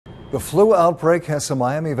The flu outbreak has the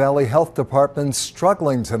Miami Valley Health Department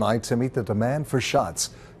struggling tonight to meet the demand for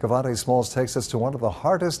shots. Cavante Smalls takes us to one of the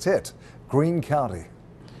hardest hit, Greene County.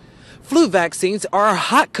 Flu vaccines are a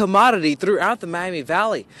hot commodity throughout the Miami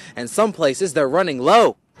Valley, and some places they're running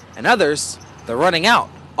low, and others they're running out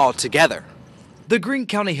altogether. The Greene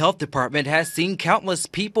County Health Department has seen countless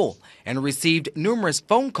people and received numerous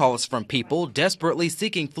phone calls from people desperately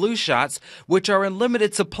seeking flu shots, which are in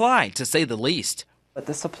limited supply, to say the least. But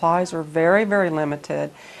the supplies are very, very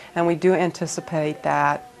limited, and we do anticipate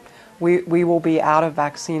that we will be out of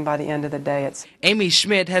vaccine by the end of the day. Amy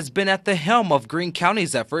Schmidtt has been at the helm of Greene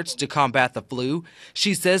County's efforts to combat the flu.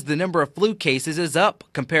 She says the number of flu cases is up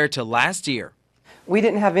compared to last year. We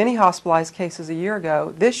didn't have any hospitalized cases a year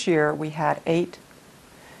ago. This year we had 8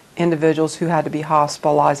 individuals who had to be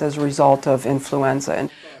hospitalized as a result of influenza.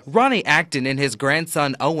 Ronnie Acton and his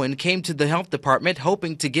grandson Owen came to the health department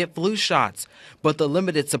hoping to get flu shots, but the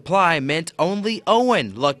limited supply meant only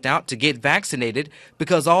Owen lucked out to get vaccinated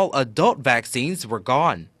because all adult vaccines were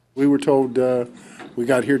gone. We were told we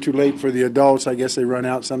got here too late for the adults. I guess they run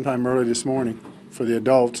out sometime early this morning for the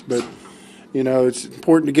adults, but you know, it's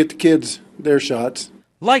important to get the kids their shots.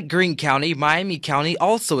 Like Greene County, Miami County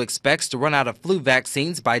also expects to run out of flu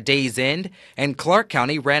vaccines by day's end, and Clark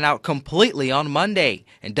County ran out completely on Monday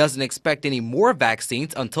and doesn't expect any more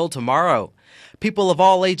vaccines until tomorrow. People of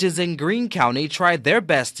all ages in Greene County tried their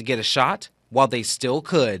best to get a shot while they still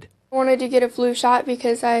could. I wanted to get a flu shot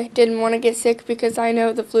because I didn't want to get sick because I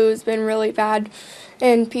know the flu has been really bad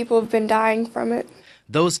and people have been dying from it.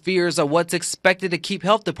 Those fears are what's expected to keep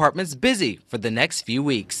health departments busy for the next few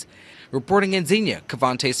weeks. Reporting in XENIA,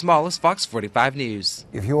 Cavante Smalls, Fox 45 News.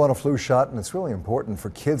 If you want a flu shot, and it's really important for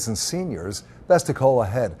kids and seniors, best to call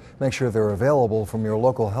ahead. Make sure they're available from your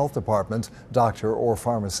local health department, doctor, or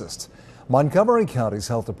pharmacist. Montgomery County's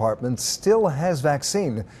health department still has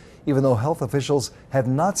vaccine, even though health officials have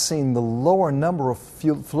not seen the lower number of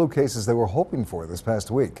flu cases they were hoping for this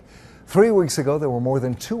past week. 3 weeks ago, there were more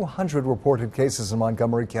than 200 reported cases in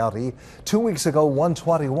Montgomery County. 2 weeks ago,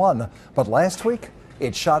 121. But last week,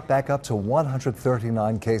 it shot back up to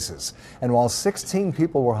 139 cases. And while 16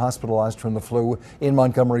 people were hospitalized from the flu in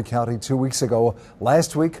Montgomery County 2 weeks ago,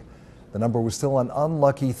 last week, the number was still an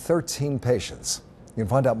unlucky 13 patients. You can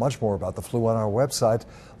find out much more about the flu on our website,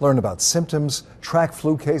 learn about symptoms, track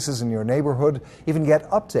flu cases in your neighborhood, even get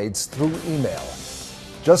updates through email.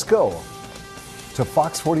 Just go to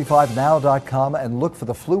fox45now.com and look for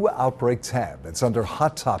the flu outbreak tab. It's under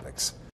Hot Topics.